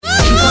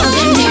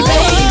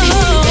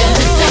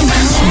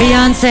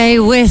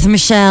Beyonce with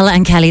Michelle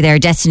and Kelly there,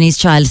 Destiny's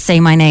Child, Say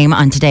My Name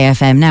on Today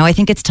FM. Now, I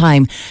think it's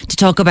time to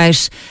talk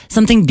about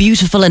something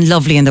beautiful and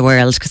lovely in the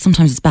world, because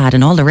sometimes it's bad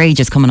and all the rage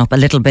is coming up a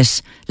little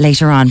bit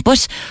later on.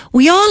 But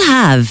we all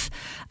have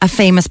a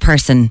famous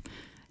person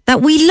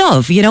that we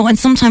love, you know, and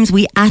sometimes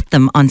we at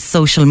them on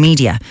social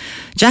media.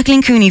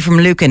 Jacqueline Cooney from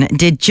Lucan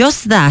did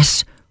just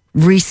that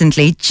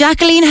recently.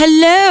 Jacqueline,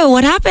 hello,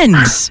 what happened?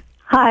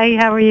 Hi,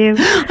 how are you?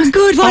 I'm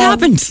good, what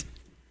happened?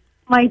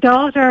 My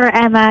daughter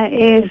Emma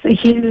is a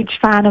huge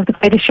fan of The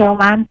Greatest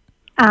Showman,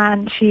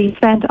 and she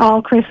spent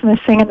all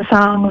Christmas singing the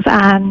songs,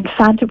 and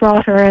Santa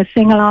brought her a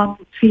sing-along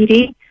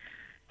CD.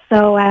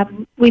 So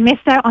we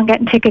missed out on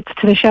getting tickets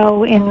to the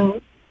show in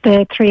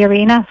the 3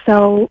 Arena,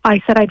 so I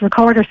said I'd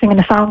record her singing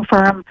a song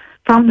for him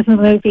from the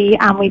movie,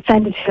 and we'd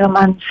send it to him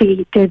and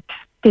see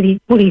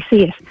would he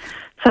see it.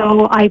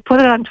 So I put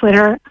it on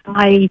Twitter, and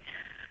I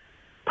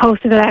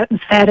posted it out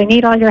and said, I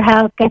need all your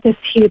help, get this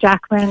to Hugh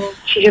Jackman,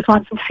 she just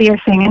wants to see her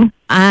singing.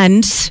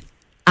 And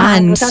we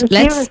got a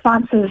few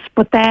responses,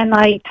 but then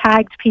I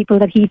tagged people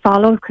that he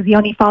follows, because he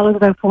only follows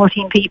about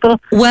 14 people.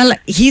 Well,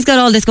 he's got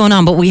all this going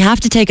on, but we have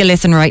to take a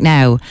listen right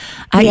now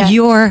at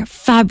your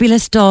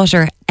fabulous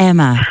daughter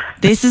Emma.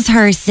 This is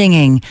her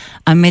singing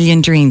A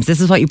Million Dreams.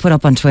 This is what you put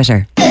up on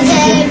Twitter.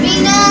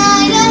 Every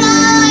night I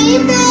lie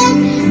in bed,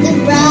 the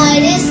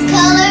brightest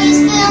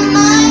colors fill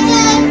my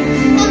head,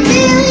 a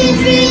million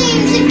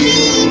dreams that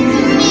keep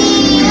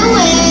me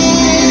awake.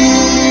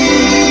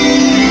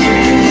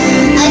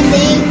 I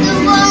think of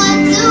what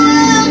the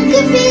world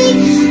could be,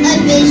 a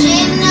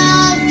vision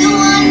of the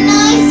one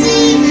I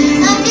see,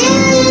 a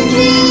million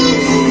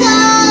dreams is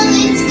all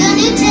it's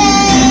gonna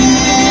take.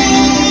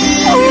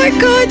 Oh my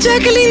God,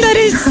 Jacqueline, that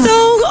is so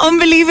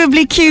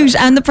unbelievably cute.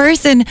 And the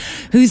person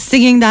who's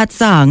singing that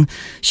song,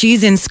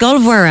 she's in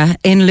Scolvura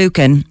in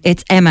Lucan.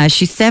 It's Emma.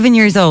 She's 7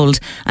 years old,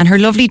 and her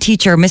lovely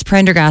teacher, Miss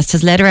Prendergast,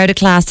 has let her out of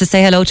class to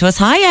say hello to us.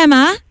 Hi,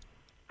 Emma.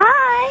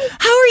 Hi.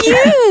 How are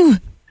you?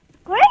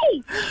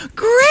 Great.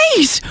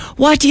 Great.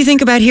 What do you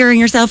think about hearing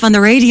yourself on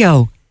the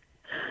radio?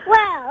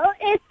 Well,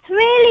 it's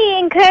really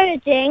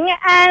encouraging,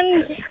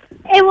 and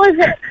it was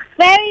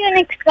very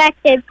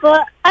unexpected,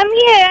 but I'm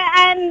here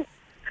and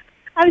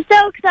I'm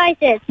so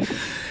excited.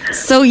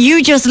 So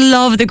you just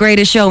love The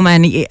Greatest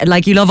Showman,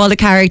 like you love all the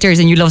characters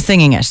and you love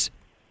singing it.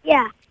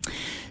 Yeah.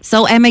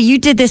 So Emma, you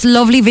did this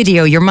lovely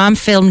video. Your mom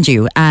filmed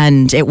you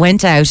and it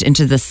went out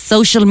into the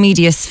social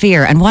media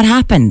sphere. And what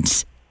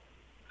happened?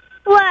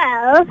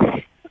 Well,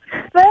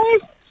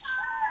 first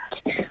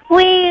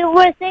we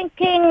were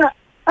thinking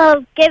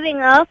of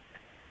giving up,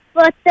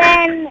 but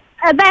then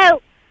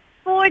about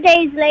 4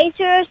 days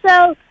later or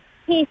so,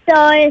 he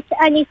saw it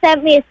and he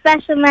sent me a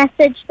special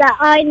message that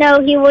I know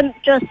he wouldn't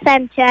just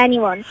send to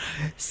anyone.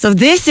 So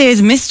this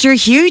is Mr.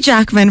 Hugh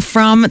Jackman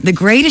from The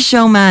Greatest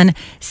Showman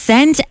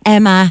sent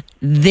Emma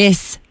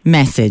this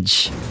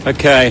message.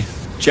 Okay,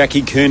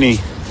 Jackie Cooney,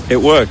 it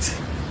worked.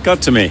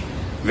 Got to me.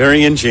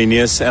 Very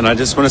ingenious, and I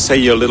just want to say,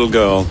 you're a little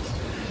girl.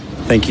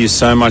 Thank you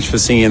so much for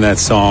singing that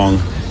song.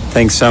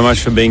 Thanks so much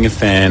for being a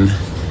fan.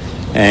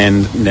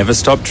 And never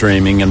stop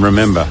dreaming, and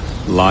remember,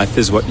 life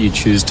is what you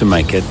choose to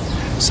make it.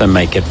 So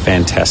make it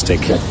fantastic.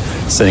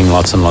 Sending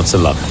lots and lots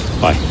of love.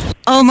 Bye.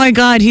 Oh my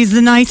God, he's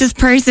the nicest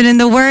person in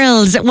the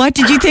world. What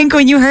did you think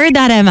when you heard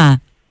that,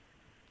 Emma?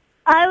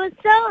 I was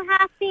so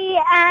happy,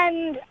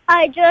 and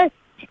I just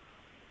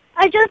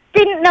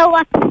didn't know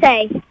what to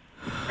say.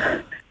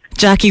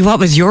 Jackie, what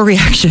was your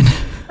reaction?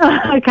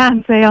 I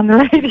can't say on the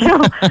radio.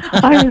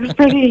 I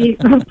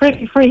was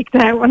pretty freaked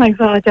out when I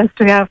saw it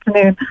yesterday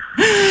afternoon.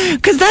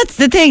 Because that's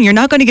the thing, you're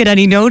not going to get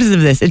any notice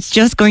of this. It's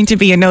just going to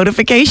be a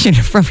notification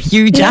from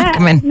Hugh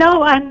Jackman.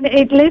 No, and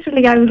it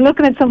literally, I was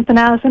looking at something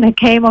else and it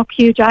came up,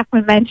 Hugh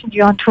Jackman mentioned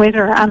you on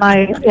Twitter, and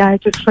I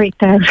just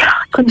freaked out.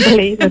 I couldn't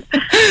believe it.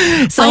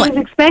 So I was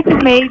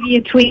expecting maybe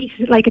a tweet,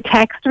 like a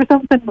text or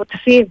something, but to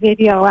see a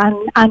video,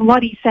 and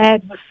what he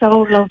said was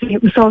so lovely.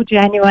 It was so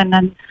genuine,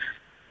 and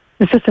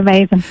it's just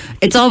amazing.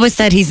 It's always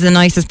said he's the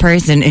nicest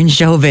person in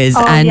showbiz.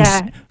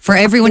 For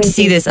everyone to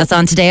see this, it's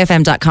on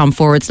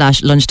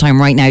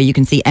todayfm.com/lunchtime right now. You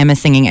can see Emma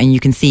singing and you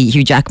can see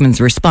Hugh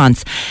Jackman's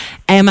response.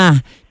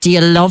 Emma, do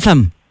you love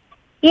him?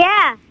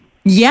 Yeah.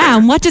 Yeah,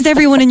 and what does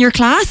everyone in your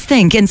class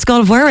think in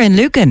Scolvura in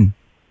Lucan?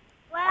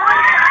 Well,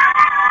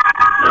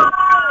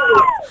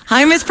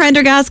 Hi, Miss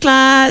Prendergast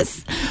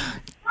class.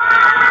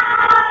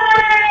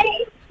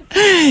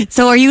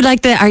 So are you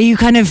like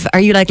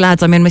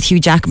lads, I'm in with Hugh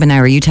Jackman now?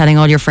 Are you telling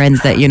all your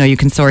friends that, you know, you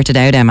can sort it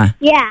out, Emma?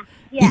 Yeah.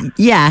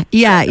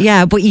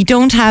 Yeah. But you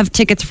don't have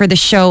tickets for the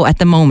show at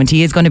the moment.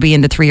 He is going to be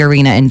in the 3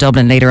 Arena in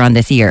Dublin later on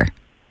this year.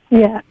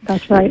 Yeah,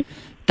 that's right.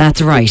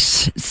 That's right.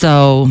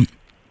 So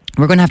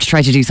we're going to have to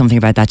try to do something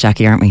about that,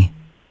 Jackie, aren't we?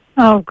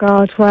 Oh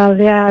God, well,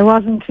 yeah, I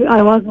wasn't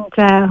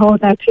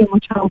holding out too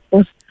much hope,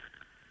 but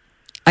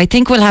I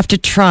think we'll have to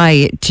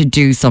try to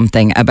do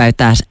something about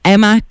that.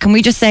 Emma, can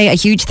we just say a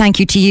huge thank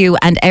you to you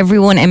and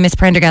everyone in Miss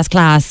Prendergast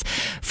class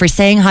for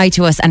saying hi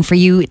to us and for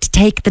you to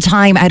take the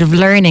time out of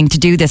learning to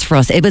do this for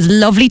us. It was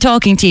lovely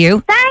talking to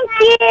you. Thank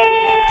you.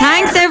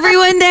 Thanks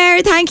everyone there.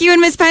 are. Thank you,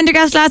 and Miss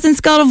Pendergast, Lass and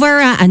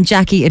Scoilmhuire. And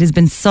Jackie, it has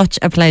been such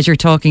a pleasure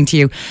talking to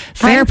you.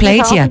 Fair play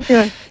to you.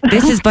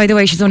 This is, by the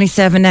way, she's only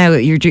 7 now.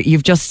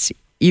 You've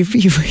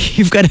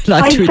got a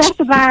lot to I set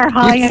the bar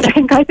high.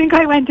 I think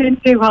I went in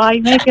too high.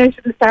 Maybe I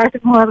should have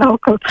started more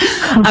local.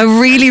 A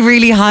really,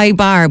 really high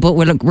bar, but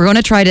we're going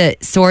to try to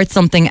sort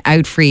something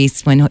out for you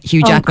when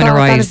Hugh Jackman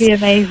arrives. That'd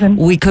be amazing.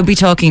 We could be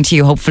talking to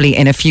you hopefully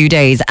in a few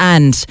days,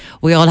 and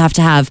we all have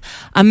to have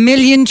a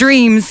million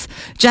dreams.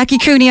 Jackie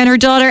Cooney and her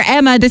daughter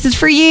Emma, this is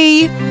for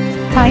ye.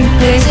 Thank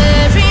you.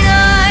 Every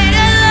night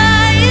I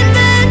lie in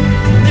bed,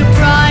 the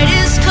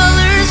brightest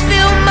colors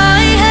fill my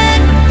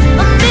head.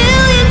 A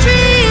million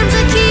dreams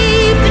are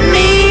keeping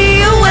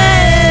me awake.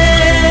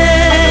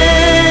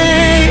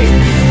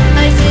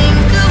 I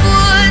think of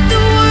what the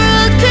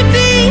world could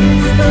be,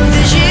 a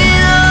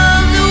vision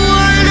of the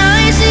one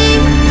I see.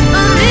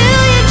 A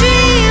million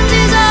dreams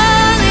is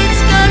all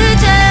it's gonna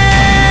take.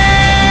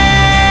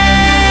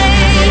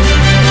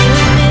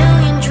 A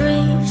million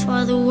dreams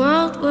for the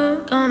world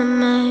we're gonna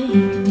make.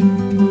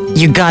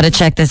 You got to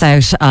check this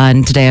out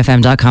on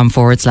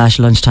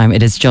todayfm.com/lunchtime.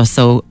 It is just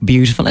so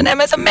beautiful, and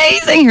Emma's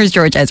amazing. Here's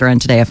George Ezra on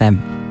Today FM.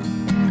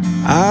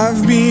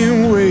 I've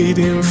been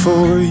waiting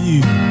for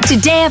you.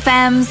 Today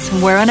FM's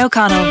Warren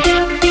O'Connell.